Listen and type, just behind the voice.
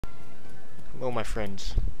Hello, my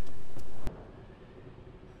friends.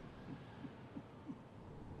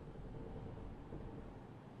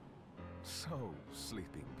 So,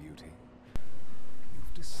 Sleeping Beauty,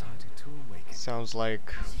 you've decided to awaken. Sounds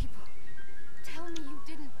like Tell me you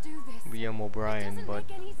didn't do this. Liam O'Brien, It doesn't but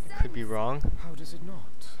make any it could be sense. wrong. How does it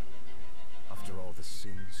not? After all the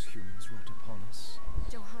sins humans wrought upon us.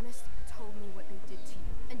 Johannes told me what they did to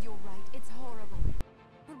you, and you're right, it's horrible.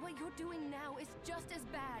 But what you're doing now is just as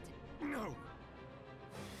bad. No!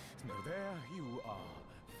 No, there you are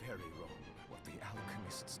very wrong. What the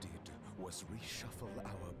alchemists did was reshuffle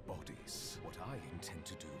our bodies. What I intend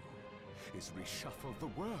to do is reshuffle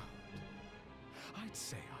the world. I'd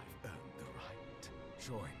say I've earned the right.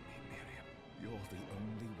 Join me, Miriam. You're the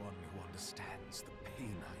only one who understands the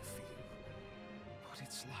pain I feel. What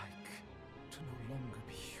it's like to no longer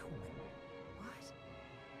be human. What?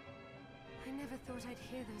 I never thought I'd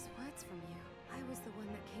hear those words from you. I was the one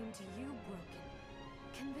that came to you broken,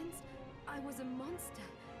 convinced I was a monster.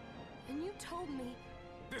 And you told me...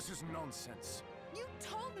 This is nonsense. You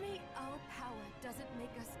told me our power doesn't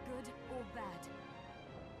make us good or bad.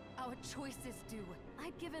 Our choices do.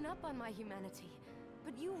 I'd given up on my humanity,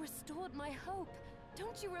 but you restored my hope.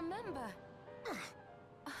 Don't you remember?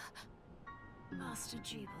 Master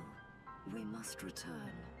Jeeble, we must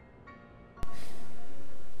return.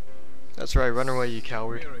 That's right, run away, you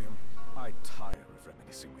coward. Miriam, I tire of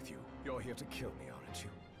reminiscing with you. You're here to kill me, aren't you?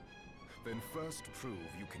 Then first prove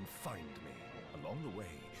you can find me. Along the way,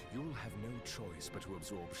 you'll have no choice but to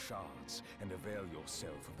absorb shards and avail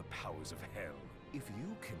yourself of the powers of hell. If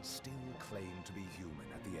you can still claim to be human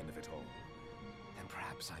at the end of it all, then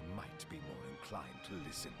perhaps I might be more inclined to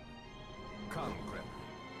listen. Come, Gregory.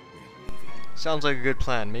 We're leaving. Sounds like a good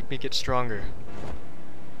plan. Make me get stronger.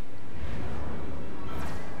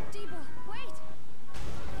 Jeeble, wait!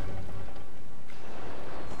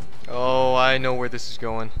 Oh, I know where this is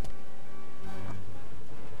going.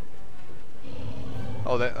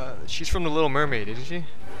 Oh, she's from The Little Mermaid, isn't she?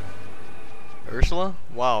 Ursula?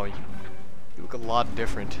 Wow, you look a lot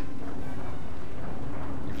different.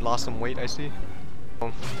 You've lost some weight, I see.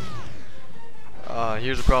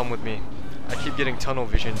 Here's the problem with me. I keep getting tunnel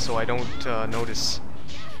vision, so I don't notice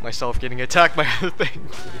myself getting attacked by other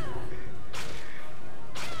things.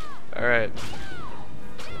 Alright.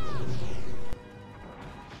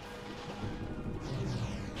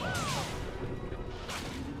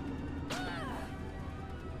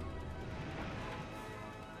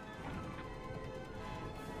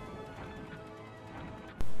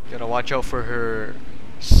 Gotta watch out for her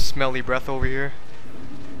smelly breath over here.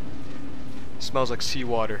 Smells like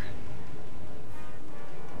seawater.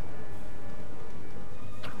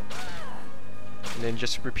 And then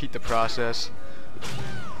just repeat the process.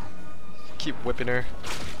 Keep whipping her.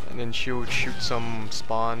 And then she'll shoot some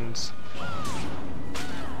spawns.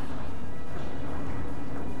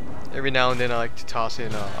 Every now and then I like to toss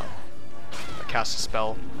in cast a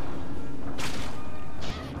spell.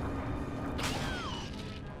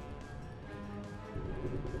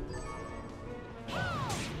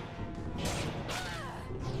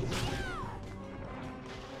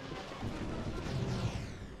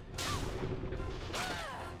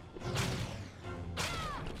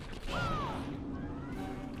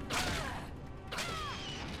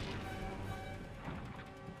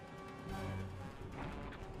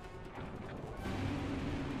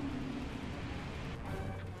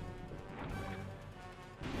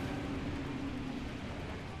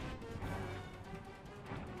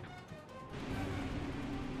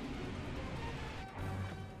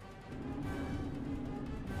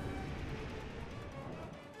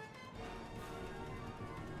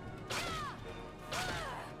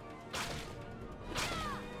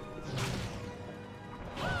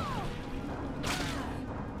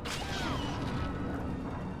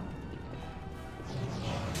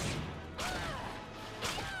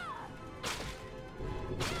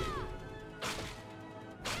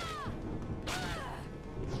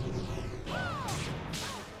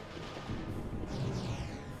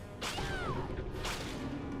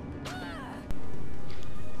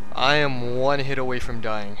 I am one hit away from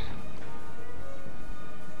dying.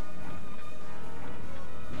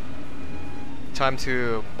 Time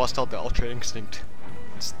to bust out the Ultra Instinct.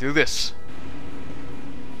 Let's do this.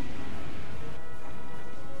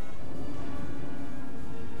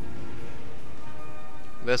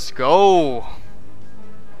 Let's go.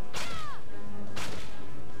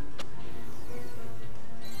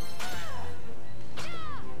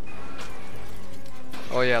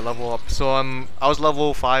 Oh yeah, level up. So I was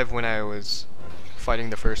level 5 when I was fighting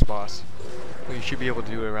the first boss. Well, you should be able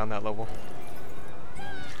to do it around that level.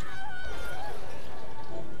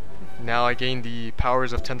 Now I gain the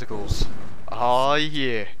powers of tentacles. Oh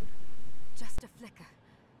yeah. Just a flicker.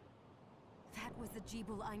 That was the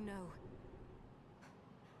Jeeble I know.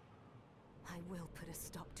 I will put a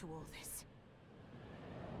stop to all this.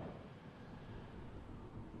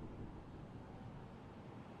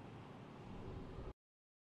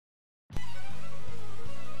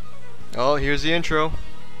 Oh, here's the intro.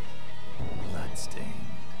 BloodStained.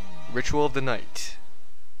 Ritual of the Night.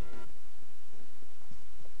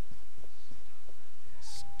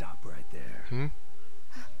 Stop right there. Hmm?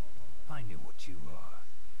 I knew what you are.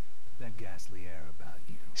 That ghastly air about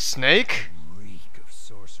you. Snake? Reek of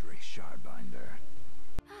sorcery, Shardbinder.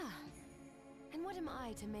 Ah, and what am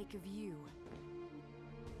I to make of you?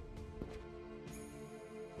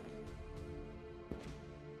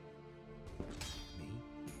 Me?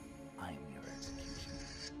 I am your executioner.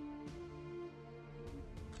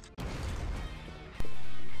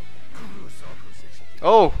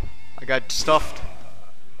 Oh! I got stuffed.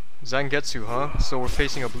 Zangetsu, huh? So we're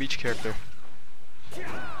facing a Bleach character.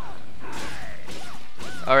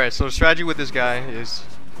 Alright, so the strategy with this guy is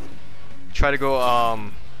try to go,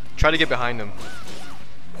 try to get behind him.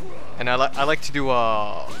 And I like to do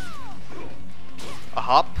a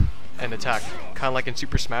hop and attack. Kind of like in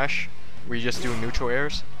Super Smash, where you just do neutral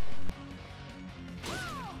airs.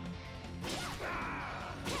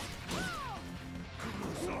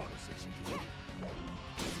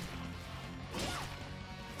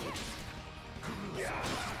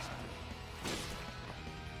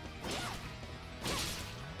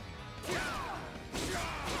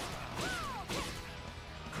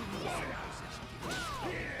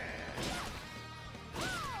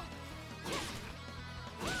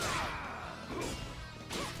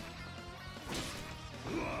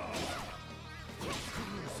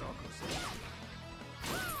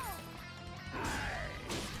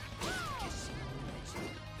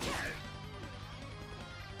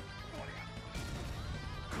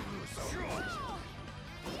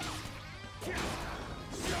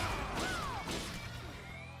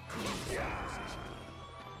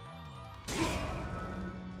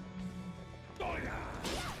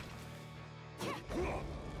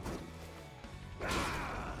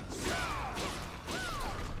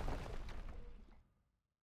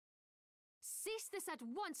 Cease this at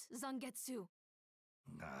once, Zangetsu!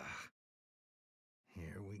 Ah,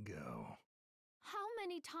 here we go. How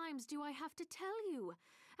many times do I have to tell you?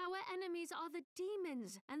 Our enemies are the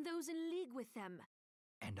demons and those in league with them.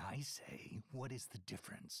 And I say, what is the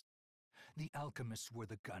difference? The alchemists were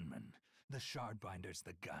the gunmen, the Shardbinders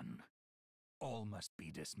the gun. All must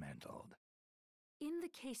be dismantled. In the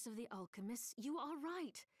case of the alchemists, you are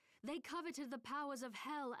right. They coveted the powers of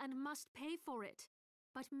hell and must pay for it.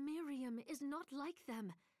 But Miriam is not like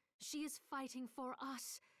them. She is fighting for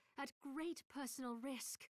us, at great personal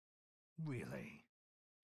risk. Really?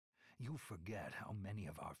 You forget how many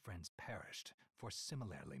of our friends perished for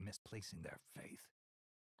similarly misplacing their faith.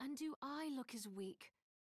 And do I look as weak?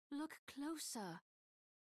 Look closer.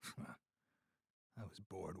 I was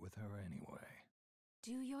bored with her anyway.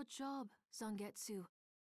 Do your job, Zangetsu.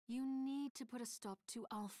 You need to put a stop to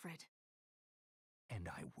Alfred. And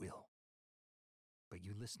I will. But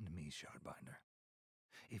you listen to me, Shardbinder.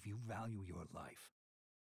 If you value your life,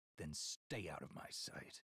 then stay out of my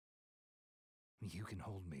sight. You can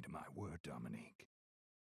hold me to my word, Dominique.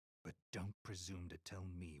 But don't presume to tell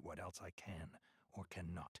me what else I can or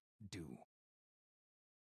cannot do.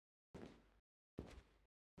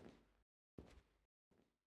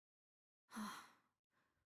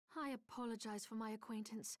 I apologize for my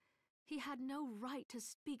acquaintance. He had no right to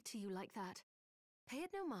speak to you like that. Pay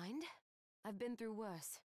it no mind. I've been through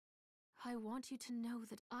worse. I want you to know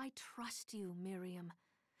that I trust you, Miriam,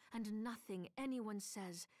 and nothing anyone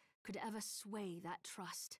says could ever sway that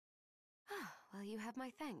trust. Well, you have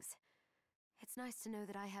my thanks. It's nice to know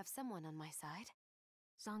that I have someone on my side.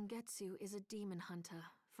 Zangetsu is a demon hunter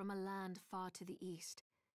from a land far to the east,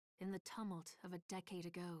 in the tumult of a decade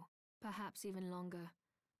ago, perhaps even longer.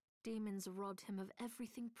 Demons robbed him of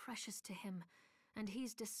everything precious to him, and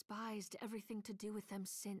he's despised everything to do with them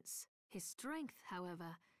since. His strength,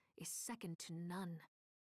 however, is second to none.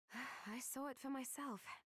 I saw it for myself.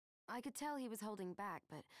 I could tell he was holding back,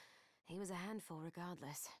 but he was a handful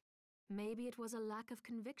regardless. Maybe it was a lack of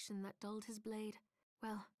conviction that dulled his blade.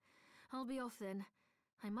 Well, I'll be off then.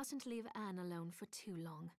 I mustn't leave Anne alone for too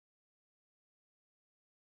long.